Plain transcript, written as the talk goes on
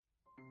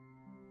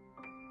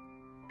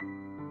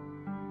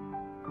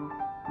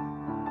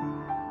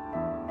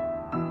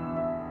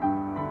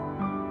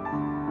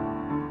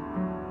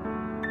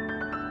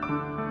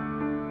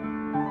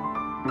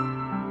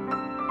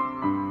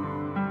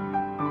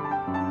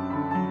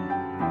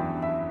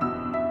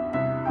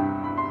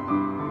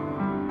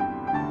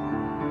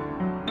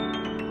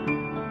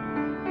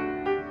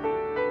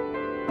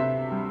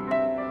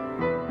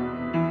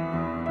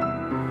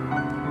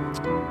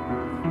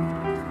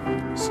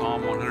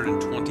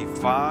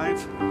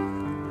125.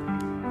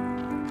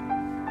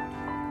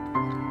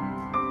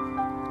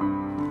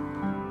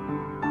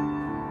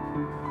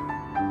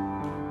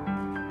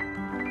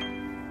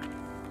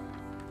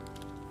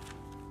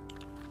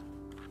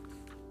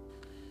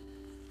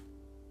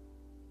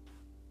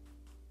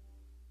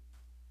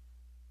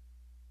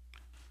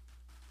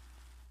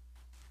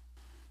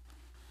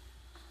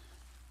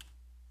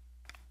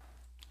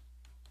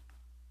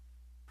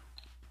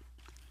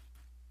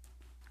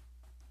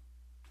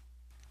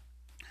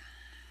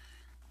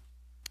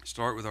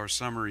 Start with our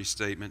summary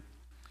statement.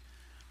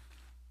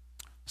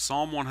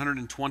 Psalm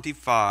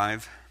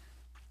 125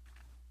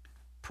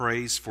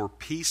 prays for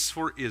peace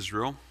for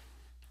Israel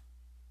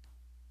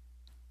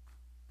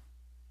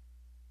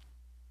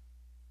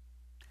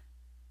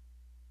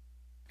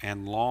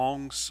and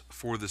longs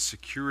for the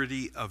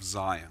security of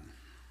Zion.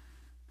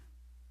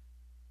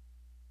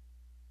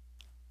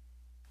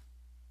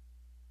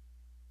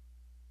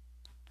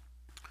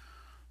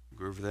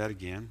 Go over that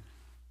again.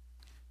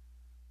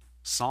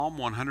 Psalm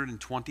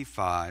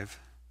 125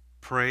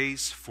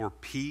 prays for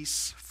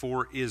peace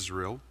for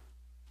Israel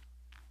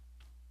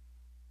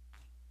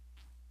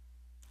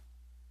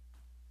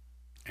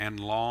and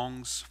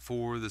longs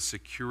for the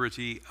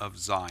security of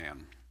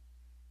Zion.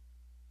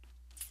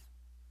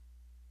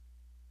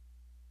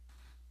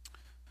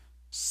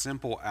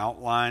 Simple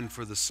outline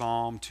for the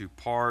psalm, two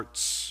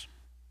parts.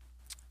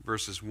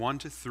 Verses 1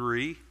 to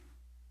 3,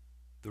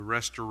 the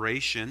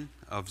restoration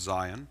of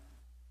Zion.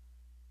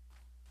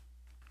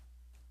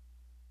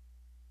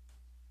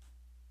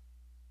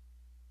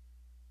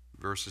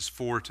 Verses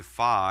 4 to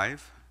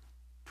 5,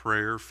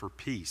 prayer for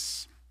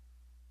peace.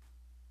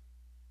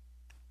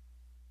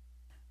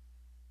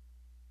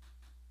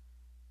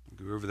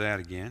 We'll go over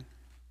that again.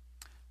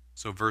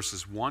 So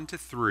verses 1 to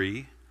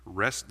 3,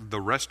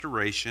 the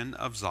restoration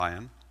of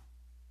Zion.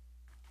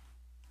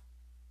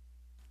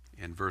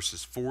 And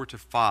verses 4 to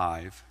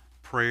 5,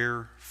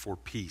 prayer for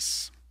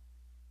peace.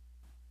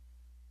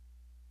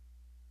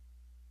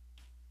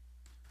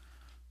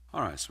 All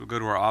right, so we'll go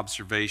to our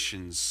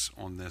observations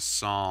on this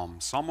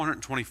psalm. Psalm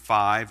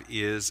 125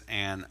 is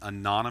an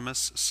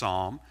anonymous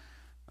psalm.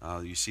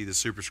 You see the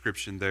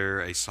superscription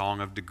there, a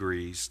song of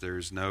degrees.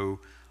 There's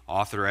no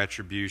author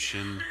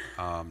attribution,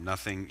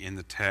 nothing in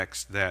the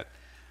text that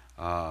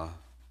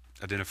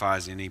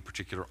identifies any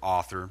particular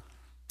author.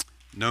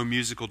 No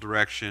musical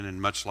direction, and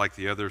much like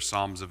the other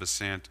Psalms of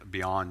Ascent,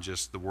 beyond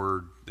just the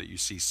word that you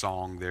see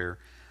song there,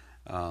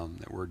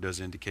 that word does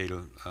indicate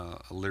a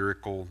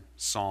lyrical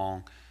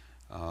song.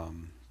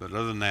 But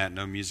other than that,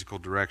 no musical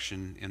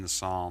direction in the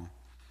psalm.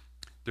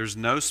 There's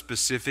no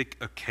specific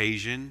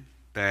occasion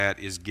that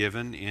is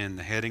given in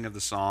the heading of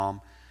the psalm.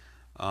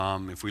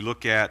 If we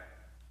look at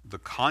the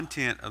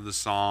content of the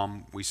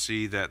psalm, we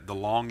see that the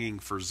longing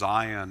for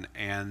Zion,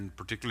 and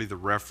particularly the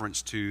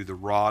reference to the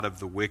rod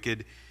of the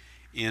wicked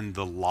in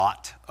the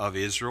lot of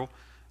Israel,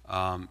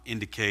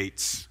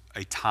 indicates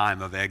a time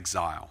of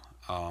exile,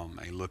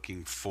 a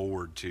looking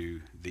forward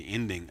to the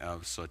ending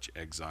of such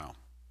exile.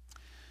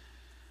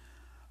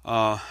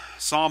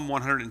 Psalm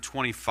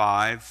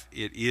 125,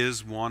 it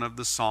is one of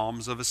the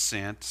Psalms of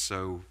Ascent,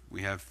 so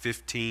we have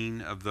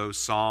 15 of those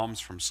Psalms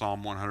from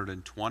Psalm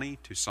 120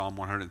 to Psalm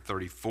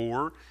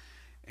 134,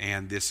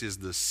 and this is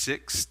the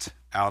 6th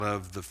out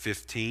of the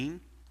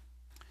 15.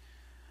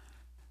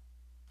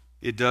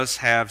 It does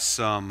have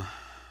some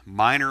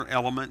minor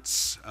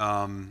elements.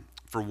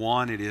 For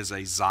one, it is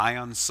a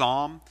Zion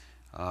Psalm.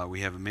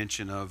 We have a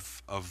mention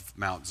of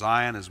Mount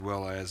Zion as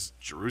well as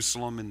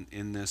Jerusalem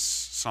in this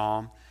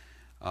Psalm.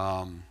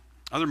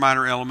 Other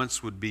minor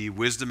elements would be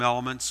wisdom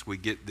elements. We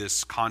get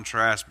this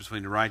contrast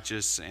between the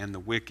righteous and the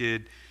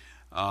wicked,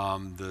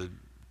 the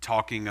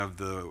talking of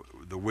the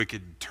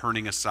wicked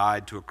turning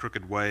aside to a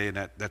crooked way, and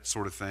that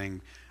sort of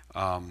thing.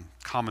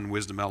 Common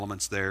wisdom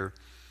elements there.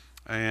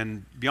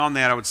 And beyond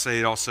that, I would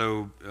say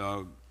also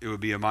it would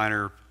be a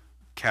minor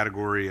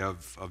category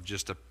of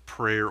just a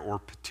prayer or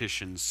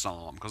petition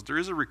psalm, because there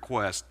is a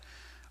request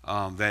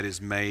that is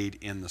made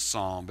in the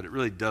psalm, but it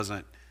really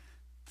doesn't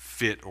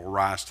fit or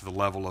rise to the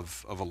level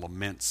of a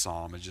lament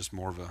psalm. It's just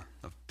more of a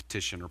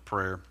petition or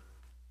prayer.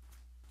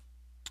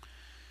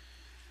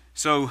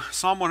 So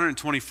Psalm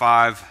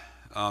 125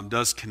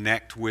 does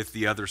connect with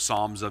the other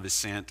Psalms of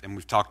Ascent, and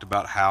we've talked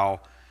about how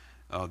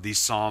these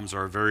Psalms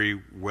are a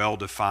very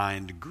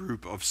well-defined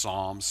group of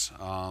Psalms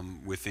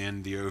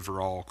within the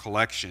overall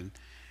collection.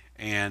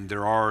 And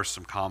there are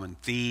some common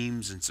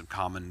themes and some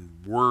common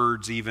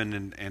words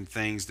even and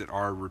things that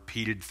are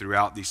repeated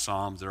throughout these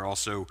Psalms. They're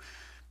also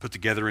put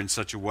together in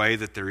such a way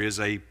that there is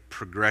a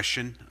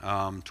progression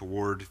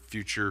toward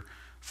future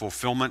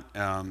fulfillment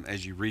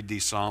as you read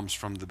these Psalms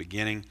from the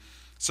beginning.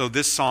 So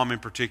this Psalm in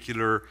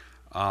particular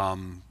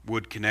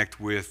would connect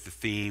with the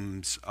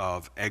themes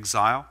of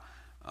exile,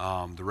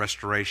 the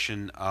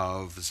restoration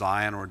of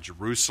Zion or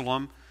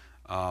Jerusalem,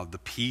 the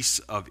peace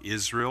of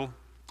Israel,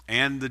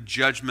 and the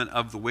judgment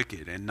of the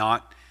wicked, and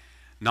not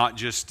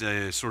just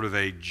a sort of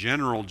a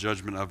general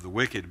judgment of the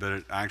wicked,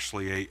 but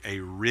actually a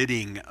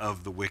ridding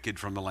of the wicked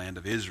from the land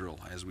of Israel,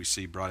 as we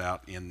see brought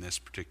out in this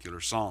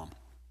particular psalm.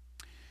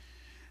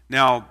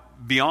 Now,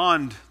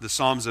 beyond the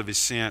Psalms of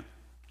ascent,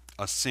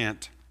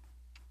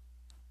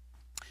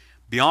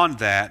 beyond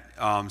that,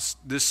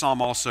 this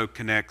psalm also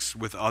connects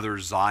with other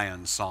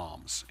Zion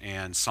psalms,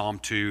 and Psalm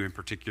 2 in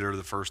particular,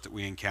 the first that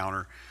we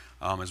encounter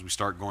as we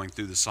start going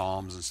through the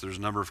psalms, and so there's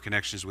a number of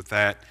connections with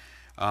that.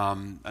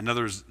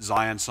 Another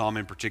Zion psalm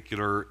in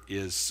particular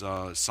is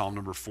Psalm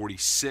number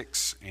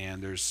 46,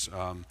 and there's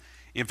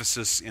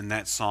emphasis in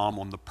that psalm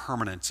on the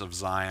permanence of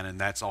Zion, and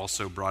that's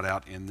also brought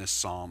out in this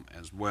psalm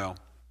as well.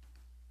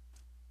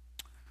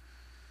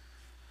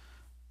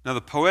 Now,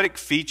 the poetic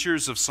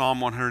features of Psalm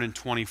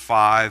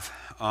 125,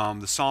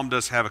 the psalm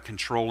does have a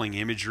controlling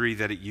imagery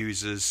that it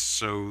uses.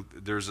 So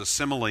there's a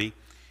simile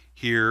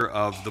here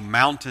of the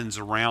mountains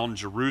around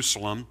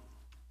Jerusalem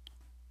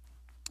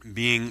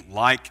being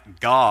like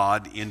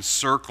God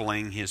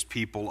encircling his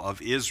people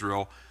of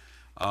Israel,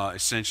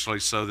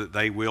 essentially so that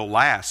they will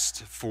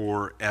last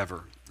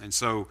forever. And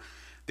so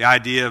the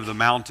idea of the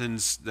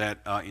mountains that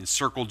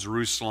encircled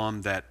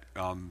Jerusalem, that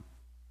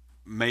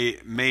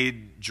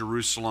made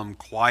Jerusalem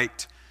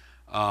quite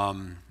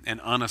an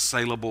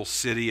unassailable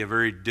city, a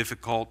very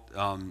difficult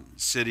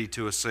city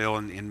to assail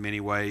in many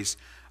ways.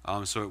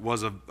 So it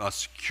was a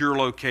secure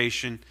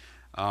location.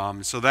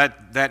 So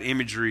that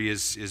imagery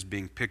is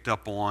being picked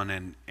up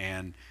on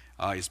and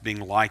is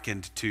being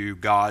likened to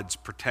God's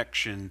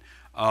protection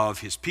of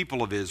his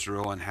people of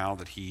Israel and how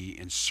that he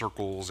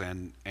encircles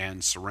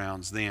and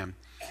surrounds them.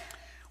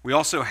 We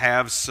also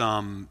have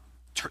some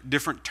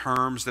different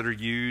terms that are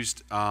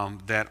used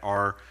that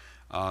are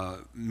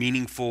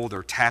meaningful.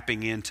 They're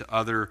tapping into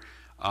other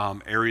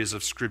areas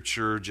of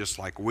Scripture, just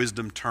like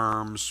wisdom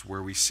terms,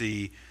 where we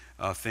see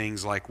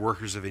things like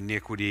workers of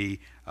iniquity,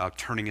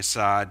 turning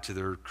aside to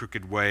their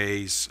crooked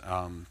ways,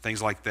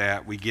 things like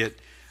that. We get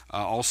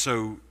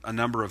also a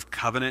number of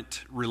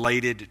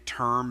covenant-related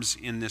terms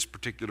in this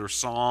particular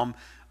psalm.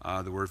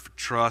 The word for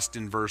trust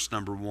in verse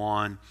number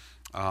 1.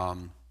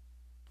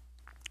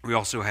 We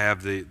also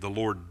have the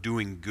Lord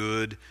doing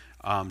good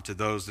to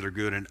those that are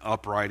good and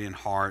upright in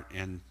heart,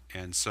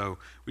 and so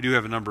we do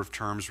have a number of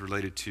terms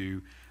related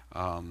to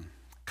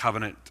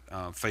covenant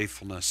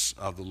faithfulness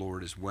of the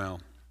Lord as well.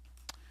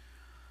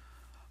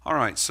 All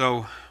right,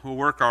 so we'll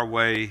work our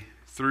way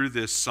through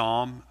this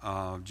psalm,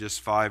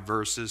 just 5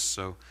 verses,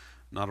 so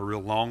not a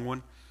real long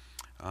one.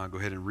 Go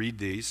ahead and read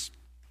these.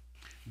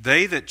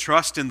 They that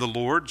trust in the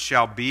Lord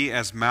shall be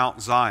as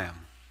Mount Zion,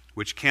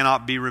 which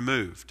cannot be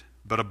removed,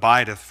 but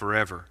abideth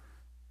forever.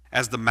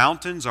 As the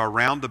mountains are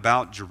round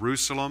about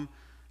Jerusalem,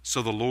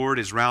 so the Lord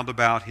is round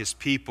about his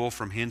people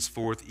from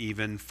henceforth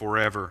even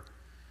forever.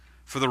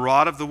 For the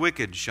rod of the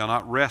wicked shall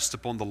not rest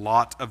upon the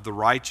lot of the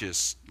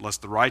righteous,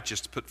 lest the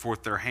righteous put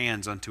forth their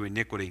hands unto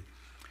iniquity.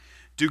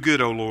 Do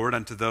good, O Lord,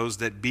 unto those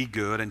that be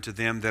good, and to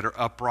them that are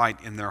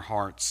upright in their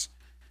hearts.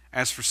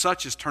 As for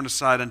such as turn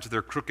aside unto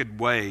their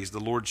crooked ways, the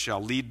Lord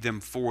shall lead them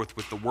forth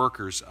with the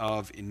workers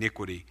of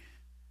iniquity.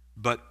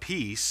 But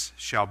peace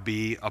shall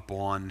be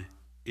upon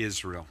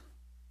Israel.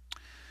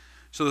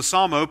 So the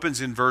psalm opens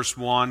in verse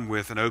 1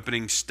 with an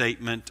opening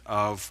statement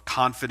of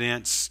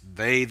confidence.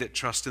 They that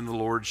trust in the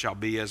Lord shall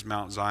be as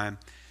Mount Zion.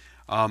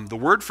 The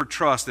word for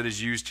trust that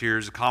is used here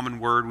is a common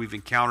word. We've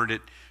encountered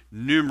it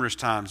numerous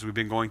times. We've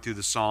been going through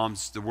the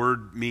Psalms. The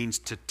word means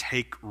to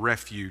take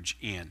refuge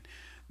in.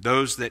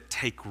 Those that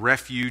take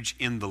refuge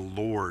in the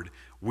Lord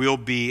will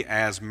be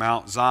as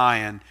Mount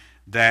Zion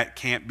that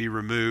can't be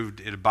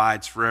removed. It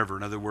abides forever.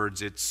 In other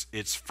words,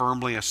 it's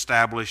firmly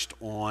established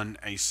on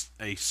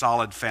a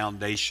solid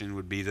foundation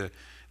would be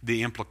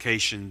the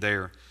implication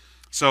there.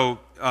 So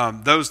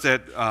those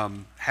that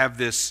have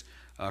this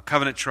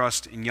covenant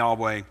trust in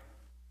Yahweh.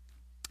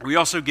 We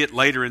also get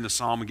later in the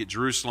psalm, we get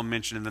Jerusalem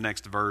mentioned in the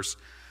next verse.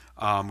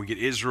 We get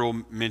Israel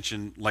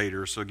mentioned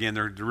later. So again,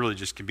 there really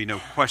just can be no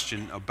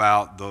question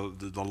about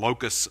the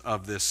locus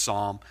of this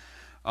psalm.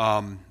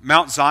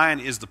 Mount Zion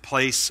is the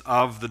place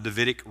of the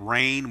Davidic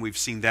reign. We've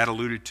seen that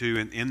alluded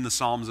to in the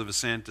Psalms of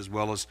Ascent, as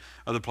well as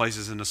other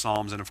places in the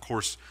Psalms, and of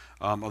course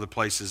other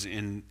places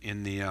in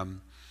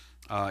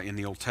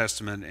the Old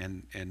Testament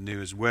and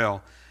New as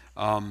well.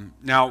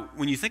 Now,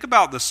 when you think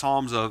about the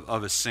Psalms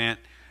of Ascent,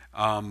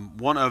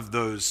 one of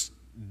those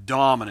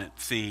dominant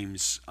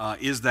themes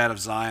is that of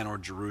Zion or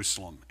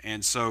Jerusalem,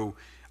 and so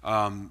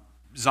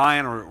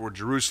Zion or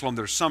Jerusalem,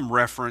 there's some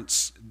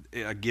reference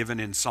given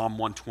in Psalm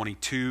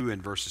 122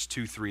 in verses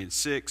 2, 3, and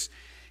 6.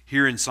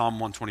 Here in Psalm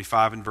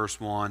 125 in verse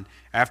 1.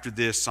 After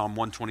this, Psalm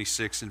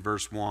 126 in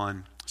verse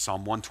 1.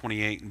 Psalm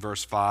 128 in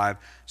verse 5.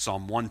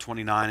 Psalm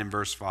 129 in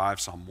verse 5.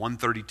 Psalm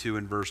 132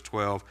 in verse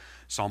 12.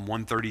 Psalm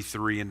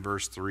 133 in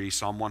verse 3.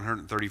 Psalm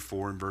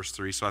 134 in verse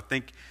 3. So I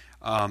think,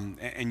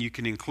 and you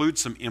can include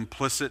some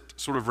implicit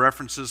sort of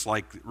references,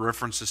 like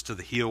references to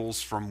the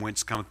hills from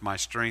whence cometh my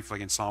strength,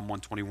 like in Psalm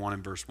 121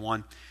 and verse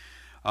 1.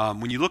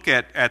 When you look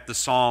at the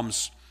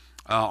Psalms,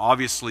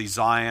 obviously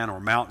Zion or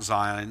Mount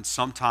Zion,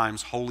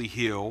 sometimes Holy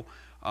Hill,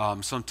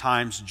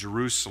 sometimes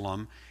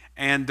Jerusalem,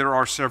 and there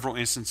are several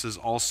instances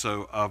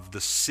also of the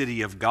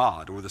city of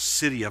God, or the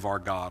city of our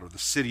God, or the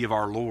city of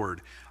our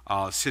Lord,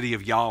 city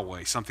of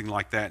Yahweh, something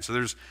like that. So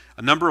there's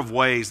a number of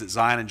ways that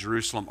Zion and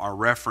Jerusalem are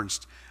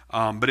referenced,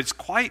 but it's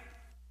quite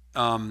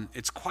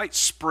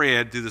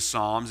spread through the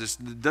Psalms.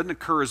 It doesn't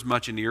occur as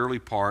much in the early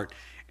part,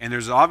 and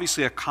there's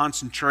obviously a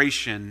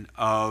concentration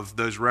of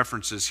those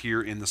references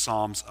here in the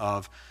Psalms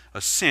of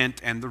ascent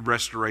and the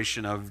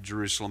restoration of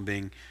Jerusalem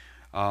being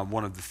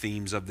one of the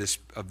themes of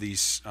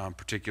these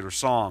particular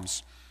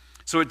Psalms.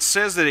 So it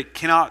says that it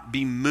cannot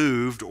be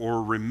moved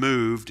or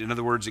removed. In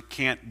other words, it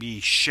can't be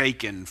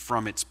shaken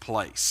from its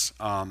place.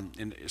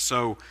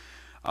 The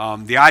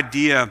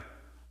idea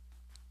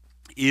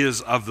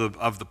is of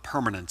the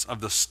permanence,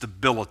 of the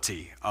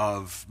stability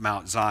of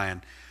Mount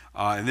Zion.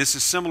 And this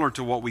is similar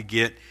to what we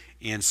get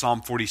in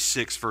Psalm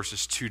 46,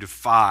 verses 2 to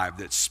 5,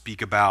 that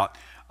speak about,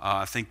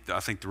 I think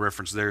the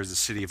reference there is the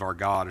city of our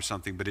God or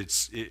something, but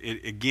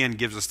it again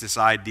gives us this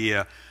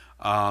idea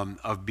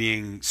of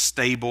being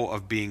stable,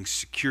 of being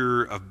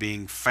secure, of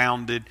being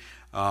founded,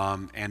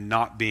 and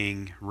not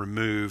being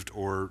removed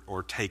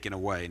or taken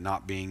away,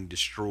 not being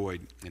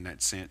destroyed in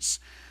that sense.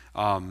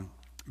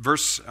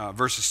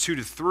 Verses 2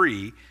 to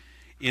 3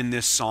 in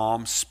this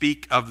psalm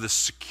speak of the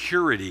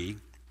security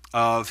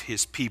of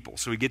his people.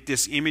 So we get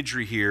this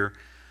imagery here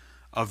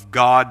of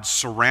God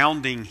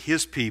surrounding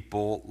his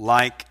people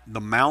like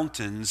the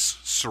mountains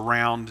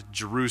surround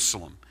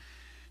Jerusalem.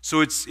 So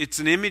it's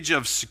an image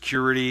of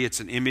security, it's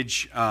an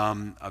image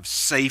of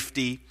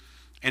safety.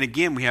 And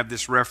again, we have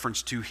this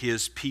reference to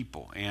his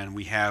people. And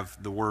we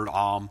have the word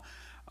Am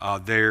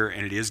there,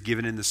 and it is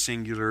given in the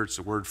singular. It's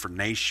a word for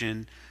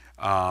nation.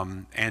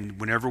 And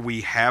whenever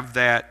we have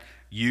that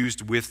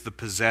used with the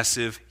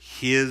possessive,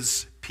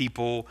 his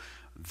people,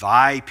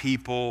 thy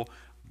people,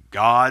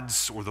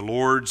 God's or the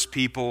Lord's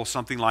people,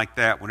 something like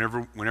that,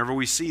 whenever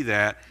we see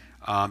that,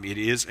 it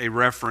is a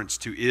reference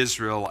to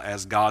Israel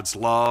as God's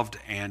loved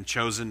and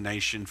chosen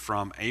nation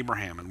from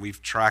Abraham. And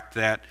we've tracked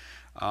that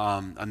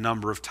a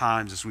number of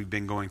times as we've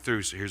been going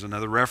through. So here's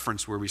another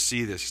reference where we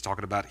see this. He's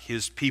talking about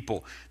his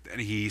people that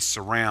he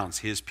surrounds,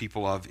 his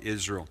people of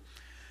Israel.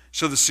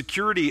 So the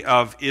security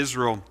of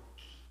Israel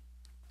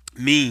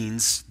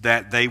means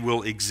that they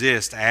will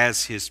exist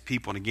as his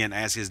people, and again,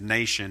 as his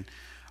nation,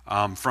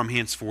 from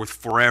henceforth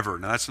forever.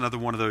 Now that's another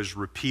one of those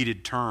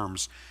repeated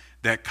terms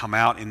that come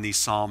out in these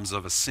Psalms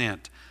of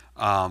Ascent,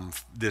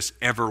 this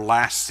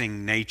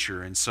everlasting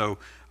nature. And so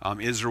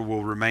Israel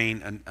will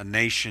remain a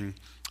nation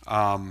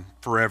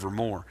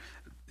forevermore.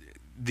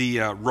 The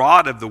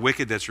rod of the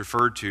wicked that's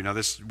referred to, now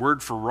this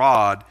word for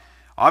rod,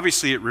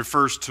 obviously it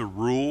refers to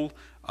rule.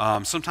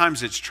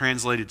 Sometimes it's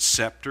translated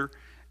scepter,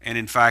 and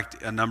in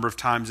fact a number of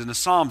times in the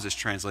Psalms it's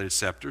translated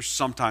scepter,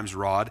 sometimes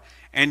rod,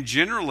 and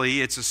generally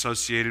it's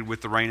associated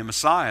with the reign of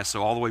Messiah.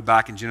 So all the way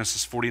back in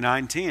Genesis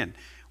 49:10,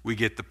 we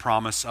get the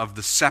promise of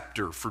the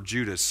scepter for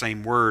Judah,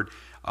 same word.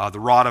 The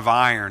rod of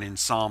iron in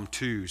Psalm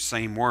 2,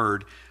 same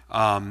word.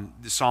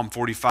 Psalm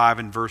 45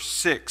 and verse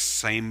 6,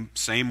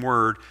 same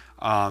word,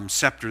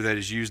 scepter that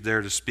is used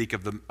there to speak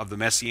of the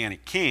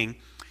Messianic king.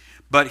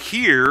 But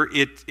here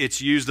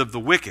it's used of the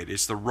wicked.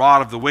 It's the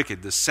rod of the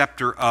wicked, the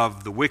scepter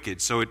of the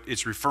wicked. So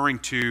it's referring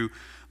to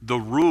the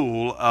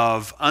rule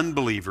of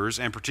unbelievers,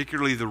 and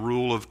particularly the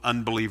rule of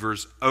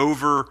unbelievers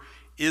over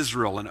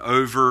Israel and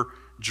over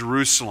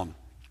Jerusalem.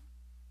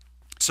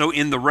 So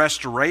in the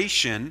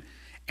restoration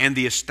and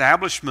the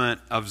establishment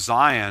of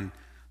Zion,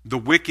 the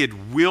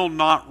wicked will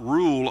not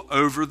rule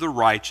over the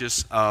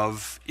righteous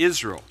of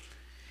Israel.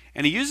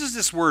 And he uses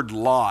this word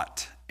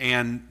lot,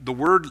 and the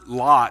word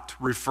lot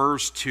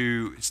refers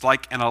to, it's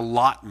like an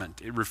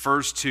allotment. It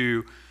refers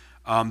to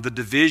the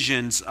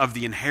divisions of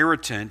the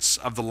inheritance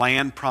of the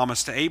land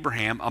promised to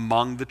Abraham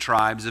among the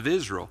tribes of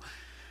Israel.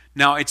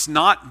 Now, it's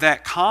not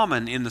that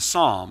common in the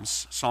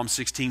Psalms. Psalm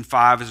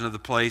 16:5 is another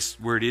place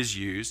where it is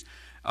used.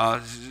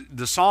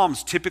 The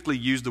Psalms typically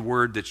use the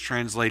word that's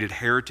translated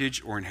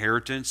heritage or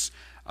inheritance,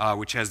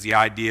 which has the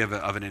idea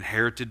of an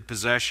inherited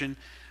possession.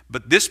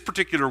 But this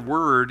particular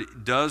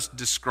word does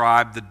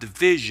describe the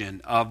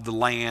division of the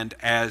land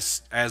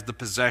as the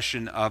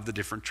possession of the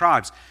different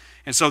tribes.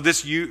 And so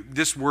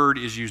this word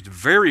is used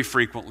very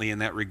frequently in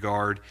that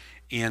regard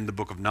in the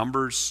book of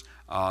Numbers.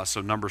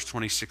 So Numbers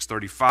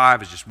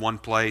 26:35 is just one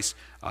place.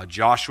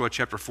 Joshua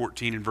chapter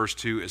 14 and verse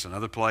 2 is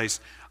another place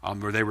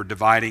where they were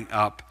dividing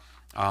up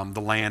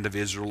the land of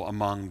Israel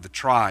among the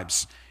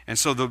tribes. And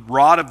so the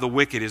rod of the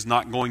wicked is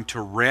not going to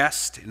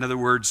rest. In other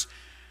words,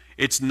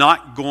 it's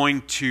not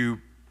going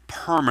to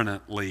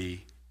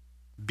permanently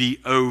be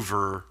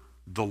over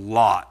the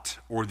lot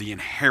or the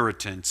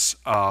inheritance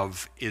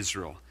of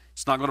Israel.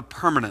 It's not going to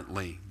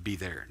permanently be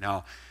there.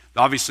 Now,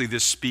 obviously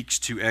this speaks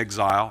to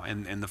exile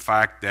and the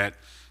fact that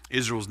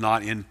Israel's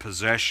not in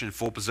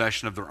full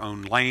possession of their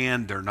own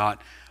land. They're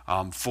not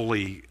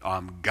fully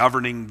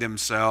governing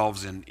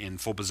themselves in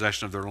full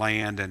possession of their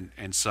land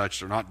and such.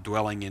 They're not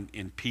dwelling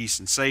in peace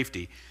and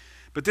safety.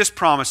 But this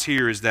promise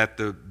here is that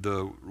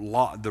the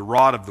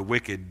rod of the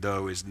wicked,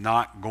 though, is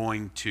not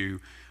going to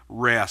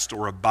rest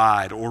or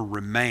abide or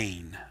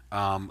remain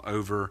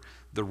over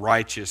the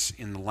righteous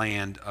in the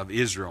land of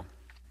Israel.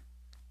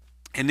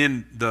 And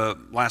then the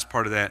last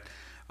part of that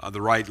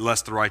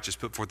lest the righteous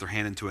put forth their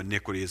hand into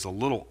iniquity is a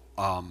little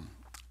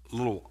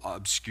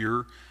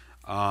obscure.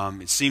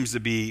 It seems to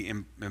be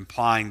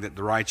implying that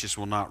the righteous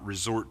will not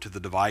resort to the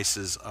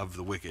devices of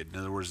the wicked. In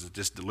other words, that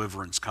this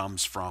deliverance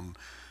comes from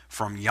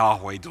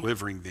Yahweh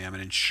delivering them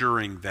and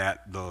ensuring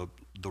that the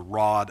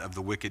rod of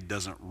the wicked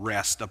doesn't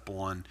rest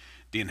upon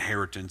the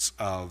inheritance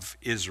of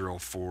Israel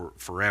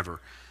forever.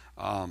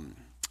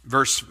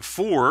 Verse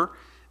 4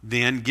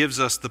 then gives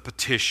us the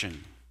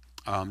petition.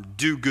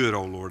 Do good,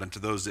 O Lord, unto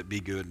those that be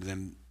good, and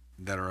them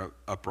that are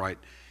upright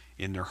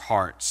in their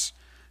hearts.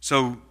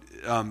 So,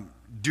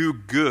 do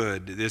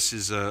good. This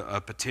is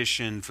a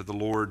petition for the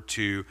Lord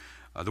to,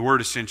 the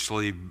word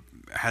essentially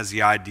has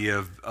the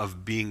idea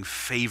of being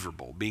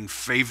favorable, being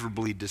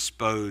favorably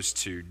disposed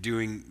to,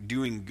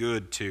 doing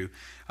good to,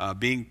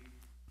 being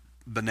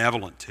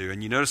benevolent to.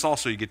 And you notice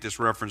also you get this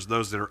reference,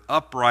 those that are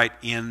upright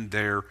in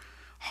their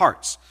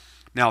hearts.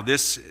 Now,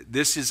 this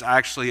is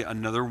actually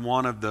another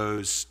one of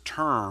those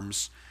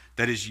terms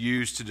that is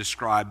used to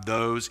describe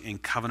those in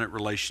covenant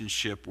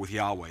relationship with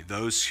Yahweh,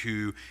 those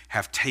who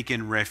have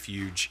taken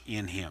refuge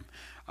in Him.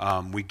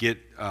 We get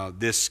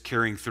this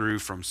carrying through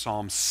from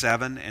Psalm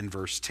 7 and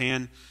verse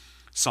 10,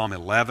 Psalm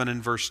 11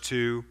 and verse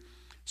 2,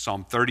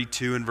 Psalm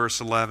 32 and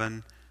verse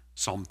 11,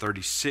 Psalm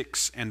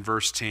 36 and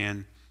verse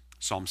 10,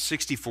 Psalm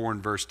 64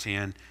 and verse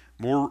 10,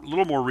 a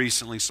little more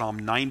recently, Psalm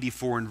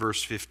 94 and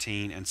verse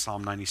 15, and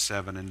Psalm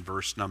 97 and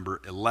verse number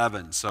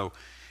 11. So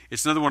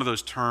it's another one of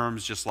those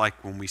terms, just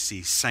like when we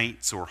see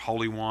saints or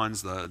holy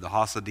ones, the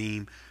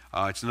Hasidim.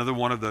 It's another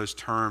one of those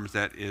terms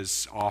that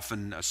is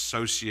often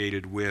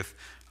associated with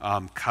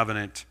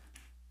covenant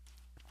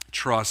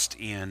trust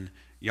in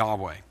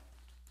Yahweh.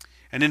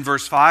 And in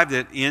verse 5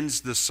 that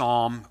ends the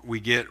psalm, we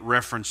get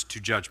reference to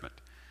judgment,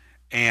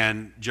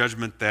 and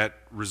judgment that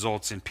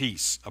results in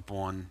peace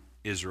upon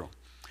Israel.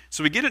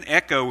 So we get an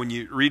echo when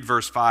you read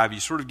verse 5. You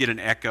sort of get an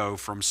echo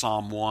from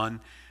Psalm 1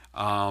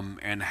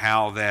 and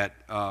how that,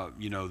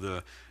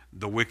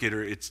 the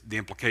wicked, the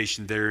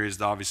implication there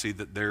is obviously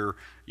that they're,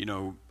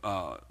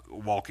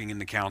 walking in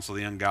the counsel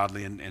of the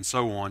ungodly and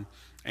so on.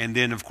 And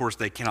then, of course,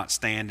 they cannot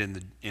stand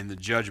in the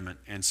judgment.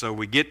 And so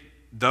we get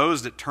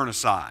those that turn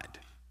aside.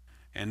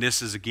 And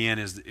this is, again,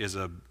 is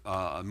a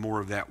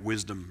more of that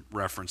wisdom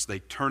reference. They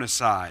turn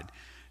aside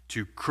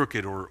to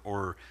crooked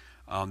or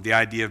the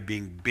idea of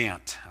being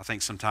bent. I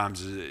think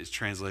sometimes it's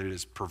translated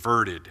as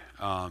perverted.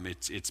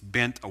 It's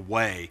bent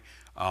away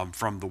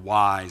from the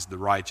wise, the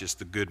righteous,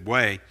 the good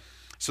way.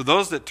 So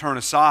those that turn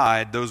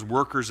aside, those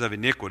workers of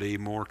iniquity,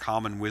 more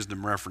common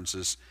wisdom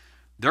references,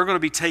 they're going to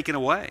be taken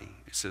away.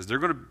 It says they're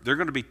going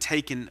to be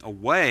taken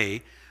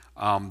away.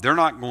 They're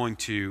not going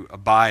to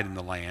abide in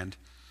the land.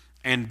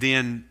 And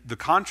then the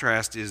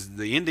contrast is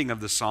the ending of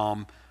the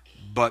psalm,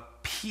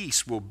 but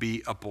peace will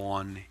be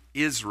upon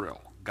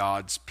Israel,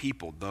 God's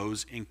people,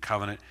 those in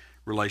covenant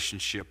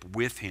relationship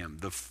with Him,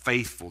 the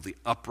faithful, the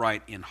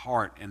upright in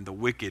heart, and the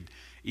wicked,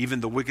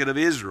 even the wicked of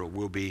Israel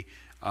will be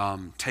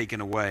taken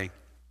away,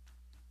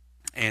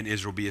 and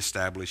Israel be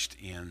established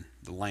in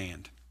the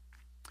land.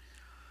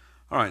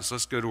 All right, so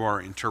let's go to our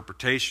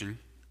interpretation.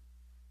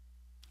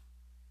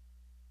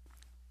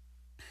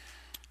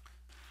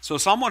 So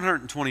Psalm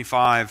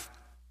 125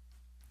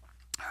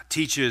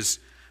 teaches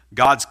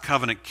God's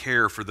covenant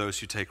care for those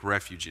who take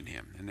refuge in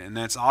Him. And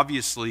that's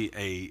obviously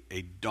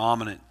a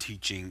dominant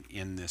teaching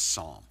in this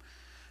psalm.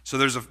 So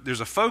there's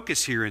a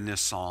focus here in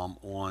this psalm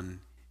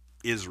on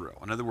Israel.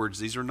 In other words,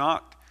 these are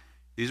not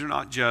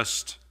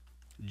just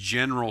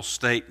general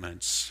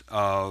statements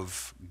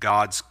of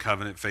God's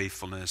covenant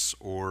faithfulness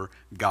or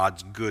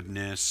God's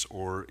goodness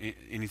or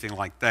anything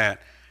like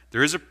that.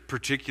 There is a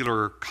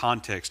particular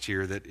context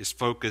here that is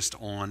focused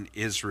on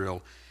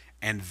Israel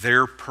and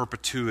their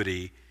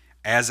perpetuity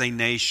as a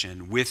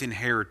nation with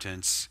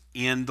inheritance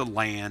in the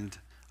land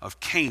of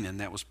Canaan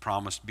that was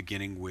promised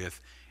beginning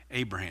with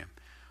Abraham.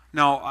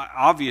 Now,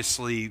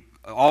 obviously,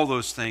 all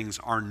those things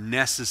are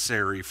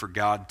necessary for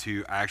God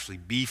to actually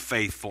be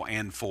faithful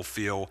and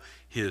fulfill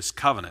His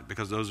covenant,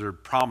 because those are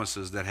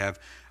promises that have,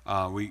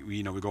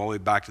 we go all the way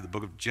back to the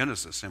book of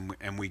Genesis,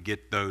 and we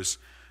get those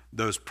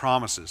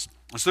promises.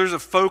 So there's a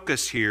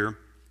focus here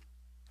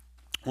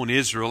on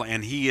Israel,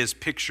 and he is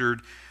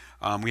pictured.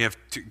 We have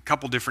a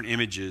couple different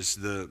images.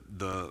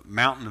 The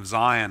mountain of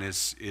Zion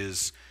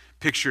is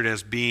pictured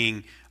as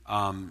being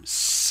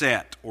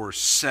set or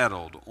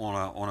settled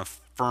on a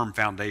firm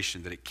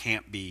foundation that it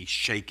can't be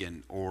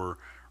shaken or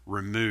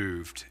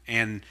removed,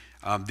 and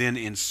then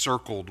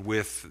encircled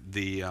with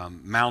the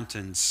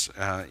mountains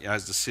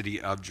as the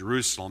city of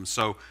Jerusalem.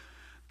 So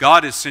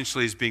God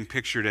essentially is being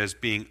pictured as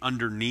being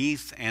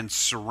underneath and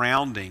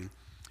surrounding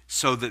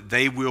so that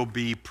they will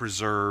be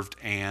preserved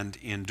and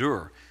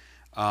endure.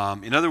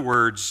 In other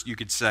words, you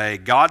could say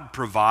God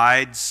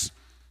provides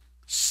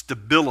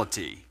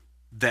stability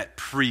that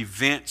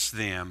prevents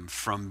them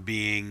from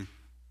being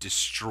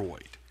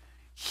destroyed.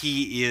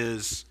 He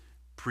is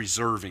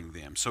preserving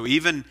them. So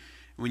even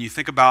when you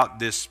think about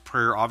this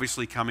prayer,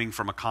 obviously coming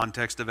from a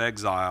context of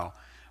exile,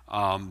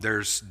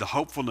 there's the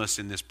hopefulness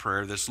in this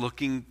prayer that's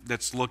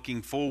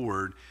looking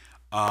forward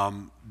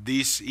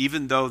These,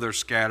 even though they're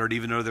scattered,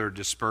 even though they're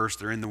dispersed,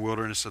 they're in the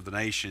wilderness of the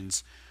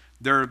nations.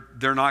 They're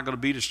not going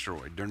to be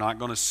destroyed. They're not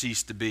going to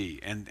cease to be,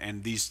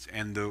 and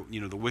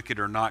the wicked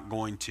are not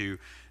going to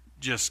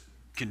just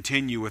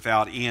continue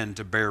without end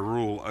to bear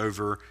rule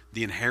over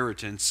the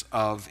inheritance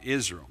of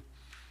Israel.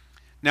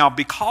 Now,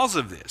 because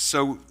of this,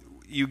 so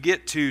you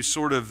get to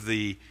sort of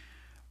the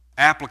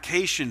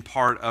application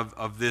part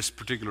of this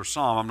particular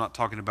psalm. I'm not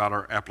talking about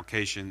our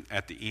application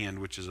at the end,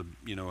 which is a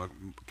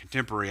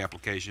contemporary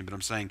application, but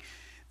I'm saying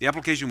the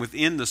application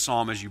within the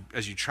psalm as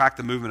you track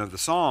the movement of the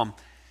psalm.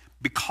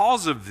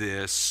 Because of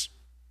this,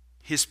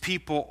 his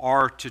people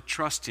are to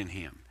trust in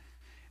him.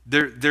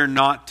 They're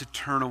not to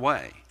turn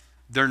away.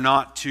 They're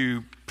not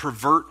to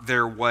pervert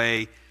their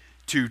way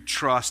to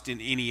trust in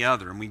any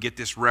other. And we get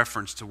this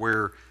reference to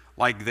where,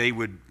 like, they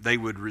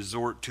would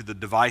resort to the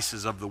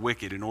devices of the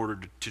wicked in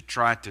order to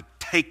try to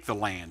take the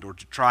land, or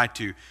to try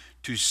to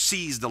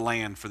seize the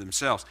land for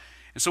themselves.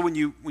 And so when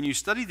you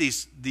study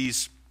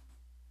these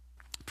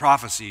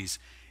prophecies,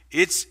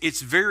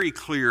 it's very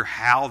clear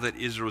how that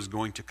Israel is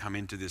going to come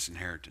into this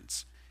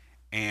inheritance.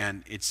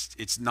 And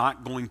it's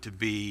not going to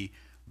be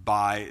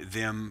by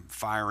them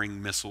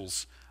firing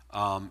missiles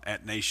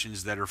at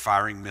nations that are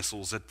firing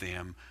missiles at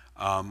them,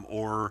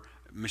 or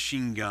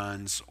machine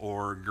guns,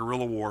 or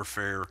guerrilla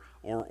warfare,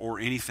 or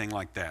anything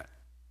like that.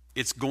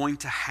 It's going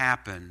to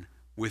happen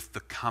with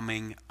the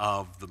coming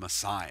of the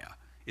Messiah.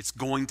 It's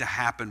going to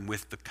happen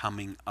with the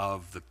coming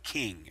of the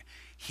King.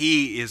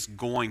 He is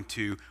going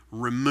to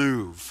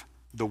remove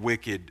the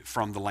wicked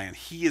from the land.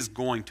 He is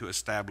going to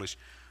establish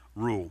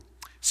rule.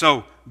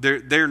 So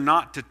they're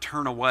not to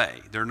turn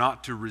away. They're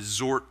not to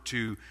resort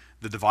to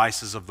the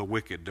devices of the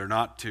wicked. They're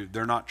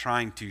not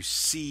trying to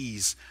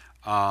seize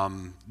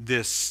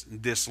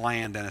this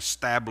land and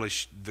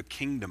establish the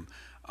kingdom.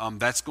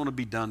 That's going to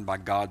be done by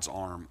God's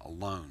arm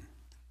alone.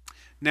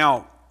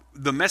 Now,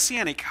 the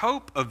messianic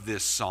hope of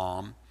this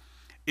psalm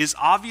is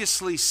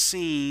obviously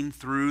seen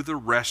through the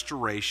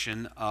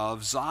restoration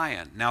of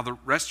Zion. Now, the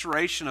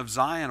restoration of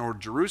Zion, or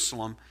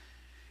Jerusalem,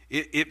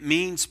 it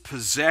means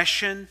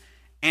possession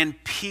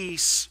and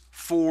peace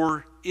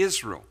for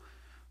Israel.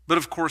 But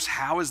of course,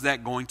 how is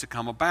that going to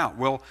come about?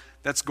 Well,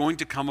 that's going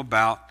to come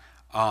about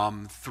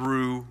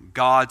through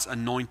God's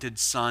anointed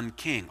Son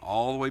King,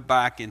 all the way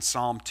back in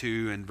Psalm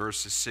 2 and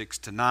verses 6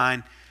 to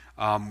 9,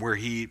 where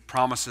he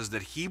promises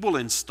that he will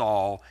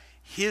install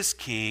his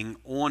king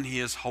on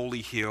his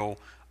holy hill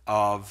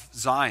of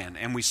Zion.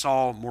 And we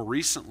saw more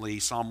recently,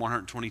 Psalm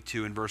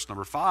 122 and verse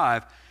number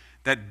 5,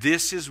 that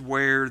this is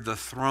where the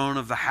throne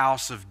of the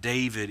house of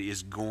David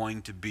is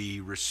going to be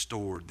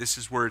restored. This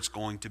is where it's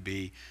going to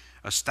be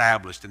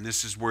established, and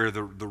this is where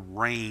the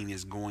reign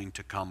is going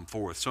to come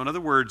forth. So in other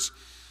words,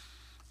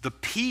 the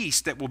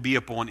peace that will be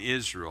upon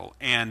Israel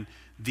and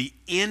the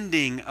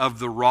ending of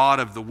the rod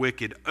of the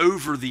wicked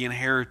over the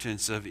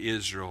inheritance of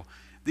Israel,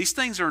 these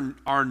things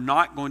are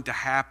not going to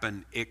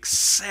happen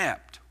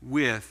except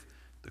with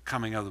the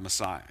coming of the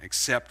Messiah,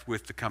 except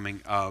with the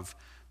coming of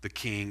the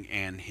King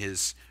and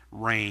his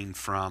reign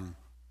from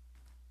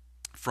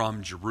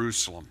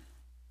Jerusalem.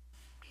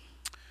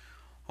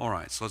 All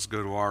right, so let's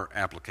go to our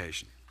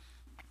application.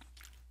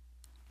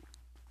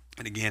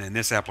 And again, in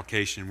this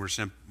application,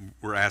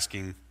 we're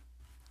asking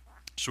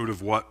sort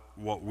of what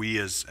we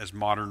as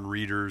modern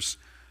readers,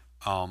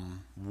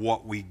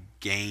 what we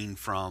gain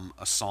from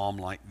a psalm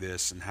like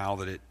this, and how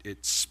that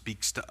it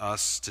speaks to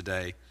us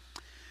today.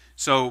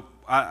 So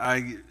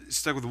I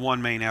stuck with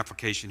one main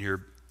application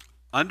here.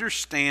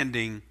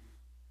 Understanding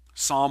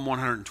Psalm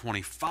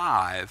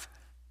 125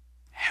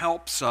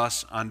 helps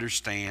us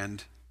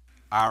understand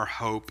our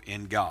hope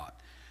in God.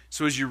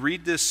 So as you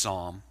read this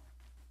psalm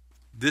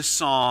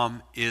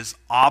is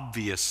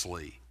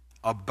obviously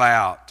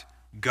about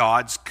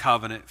God's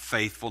covenant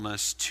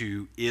faithfulness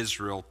to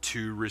Israel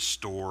to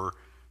restore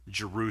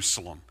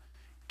Jerusalem,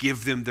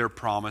 give them their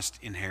promised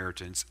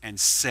inheritance, and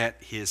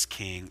set his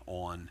king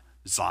on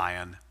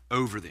Zion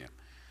over them.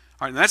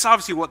 All right, and that's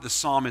obviously what the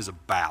psalm is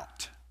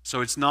about. So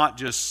it's not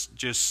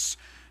just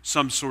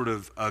some sort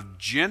of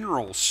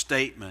general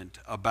statement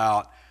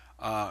about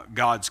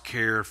God's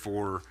care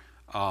for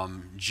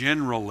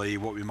generally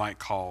what we might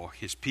call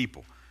his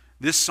people.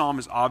 This psalm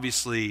is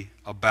obviously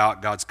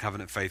about God's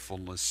covenant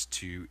faithfulness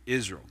to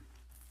Israel.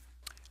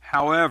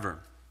 However,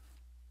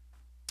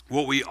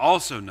 what we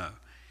also know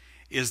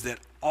is that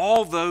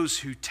all those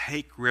who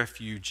take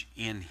refuge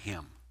in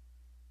him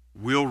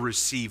will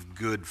receive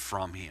good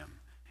from him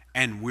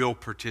and will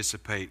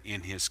participate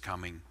in his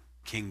coming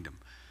kingdom.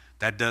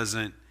 That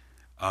doesn't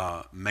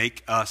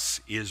make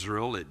us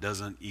Israel. It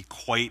doesn't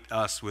equate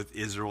us with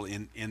Israel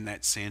in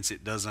that sense.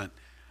 It doesn't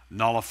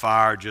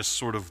nullify or just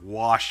sort of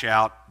wash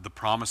out the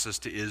promises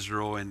to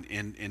Israel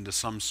into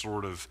some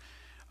sort of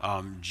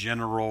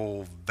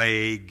general,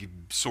 vague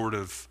sort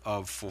of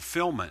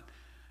fulfillment.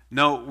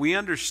 No, we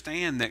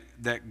understand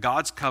that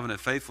God's covenant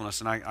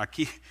faithfulness, and I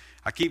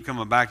keep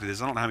coming back to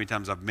this. I don't know how many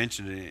times I've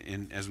mentioned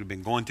it as we've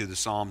been going through the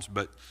Psalms,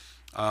 but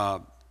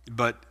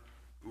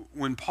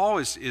when Paul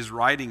is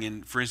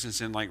writing for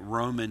instance, in like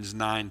Romans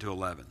 9 to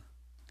 11,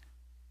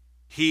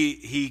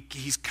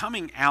 he's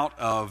coming out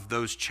of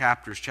those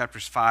chapters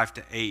 5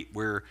 to 8,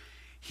 where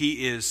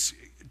he is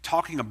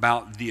talking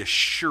about the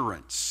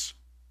assurance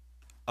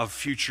of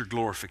future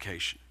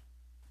glorification,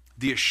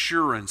 the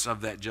assurance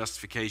of that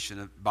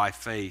justification by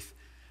faith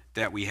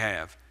that we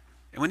have.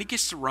 And when he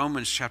gets to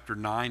Romans chapter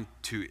 9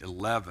 to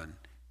 11,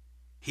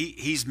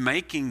 he's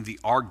making the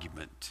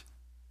argument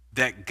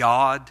that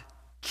God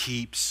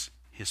keeps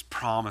his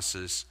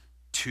promises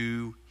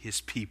to his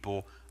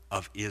people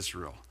of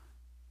Israel.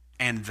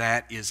 And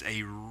that is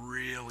a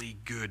really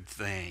good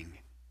thing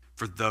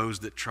for those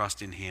that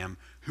trust in him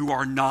who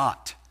are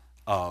not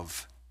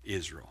of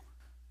Israel.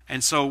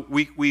 And so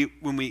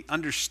when we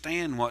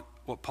understand what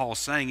Paul's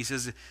saying, he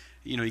says,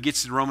 he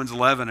gets to Romans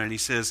 11 and he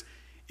says,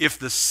 if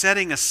the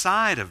setting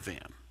aside of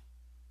them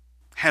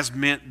has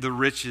meant the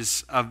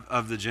riches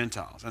of the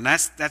Gentiles. And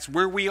that's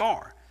where we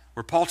are,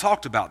 where Paul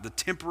talked about the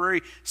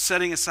temporary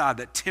setting aside,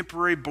 that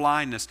temporary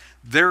blindness,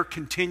 their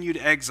continued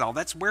exile.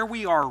 That's where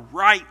we are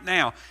right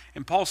now.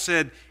 And Paul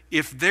said,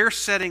 if their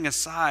setting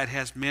aside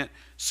has meant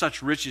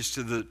such riches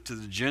to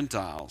the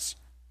Gentiles,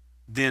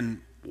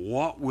 then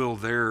what will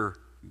their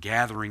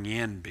gathering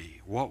in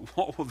be?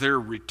 What will their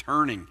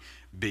returning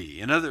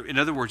be? In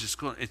other words,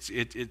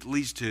 it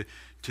leads to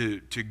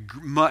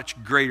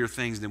much greater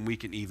things than we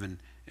can even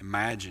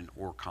imagine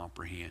or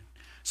comprehend.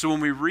 So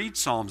when we read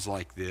Psalms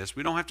like this,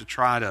 we don't have to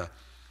try to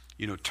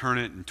turn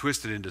it and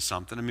twist it into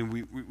something. I mean,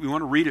 we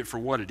want to read it for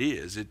what it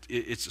is.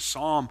 It's a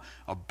psalm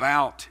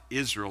about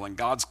Israel and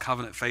God's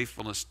covenant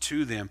faithfulness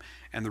to them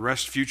and the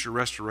future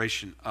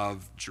restoration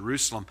of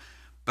Jerusalem.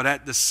 But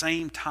at the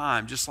same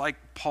time, just like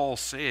Paul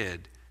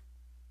said,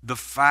 the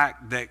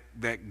fact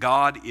that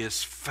God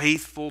is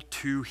faithful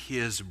to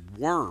his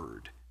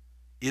word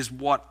is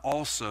what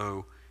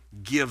also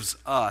gives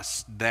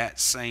us that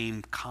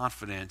same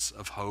confidence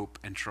of hope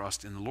and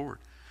trust in the Lord.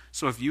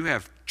 So if you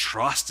have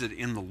trusted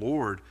in the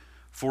Lord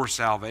for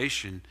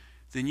salvation,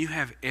 then you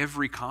have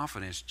every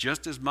confidence,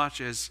 just as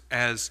much as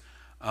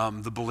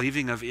the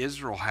believing of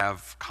Israel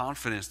have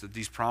confidence that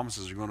these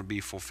promises are going to be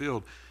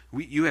fulfilled.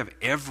 You have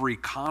every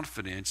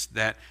confidence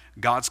that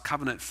God's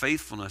covenant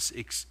faithfulness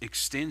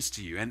extends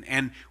to you.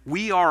 And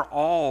we are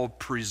all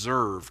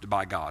preserved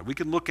by God. We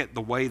can look at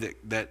the way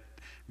that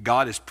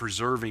God is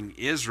preserving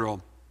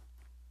Israel.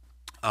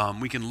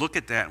 We can look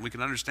at that and we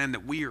can understand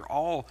that we are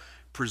all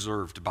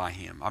preserved by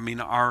him. I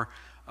mean,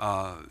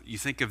 you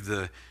think of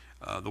the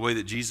way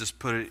that Jesus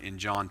put it in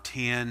John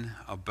 10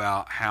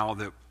 about how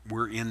that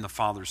we're in the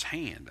Father's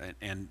hand,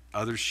 and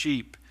other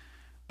sheep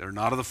that are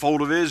not of the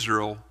fold of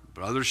Israel,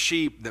 but other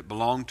sheep that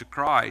belong to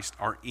Christ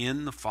are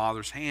in the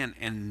Father's hand,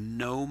 and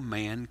no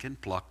man can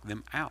pluck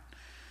them out.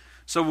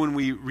 So when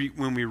we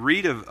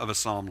read of a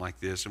psalm like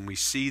this, and we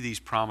see these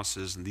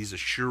promises and these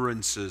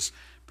assurances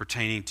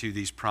pertaining to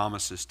these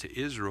promises to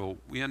Israel,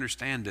 we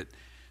understand that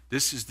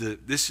this is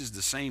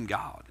the same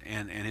God,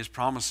 and his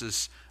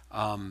promises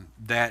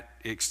that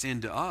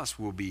extend to us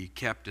will be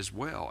kept as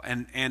well.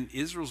 And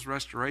Israel's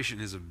restoration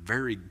is a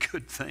very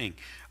good thing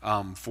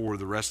for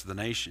the rest of the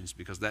nations,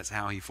 because that's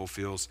how he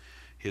fulfills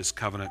his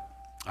covenant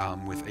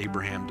with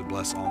Abraham to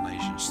bless all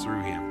nations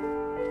through him.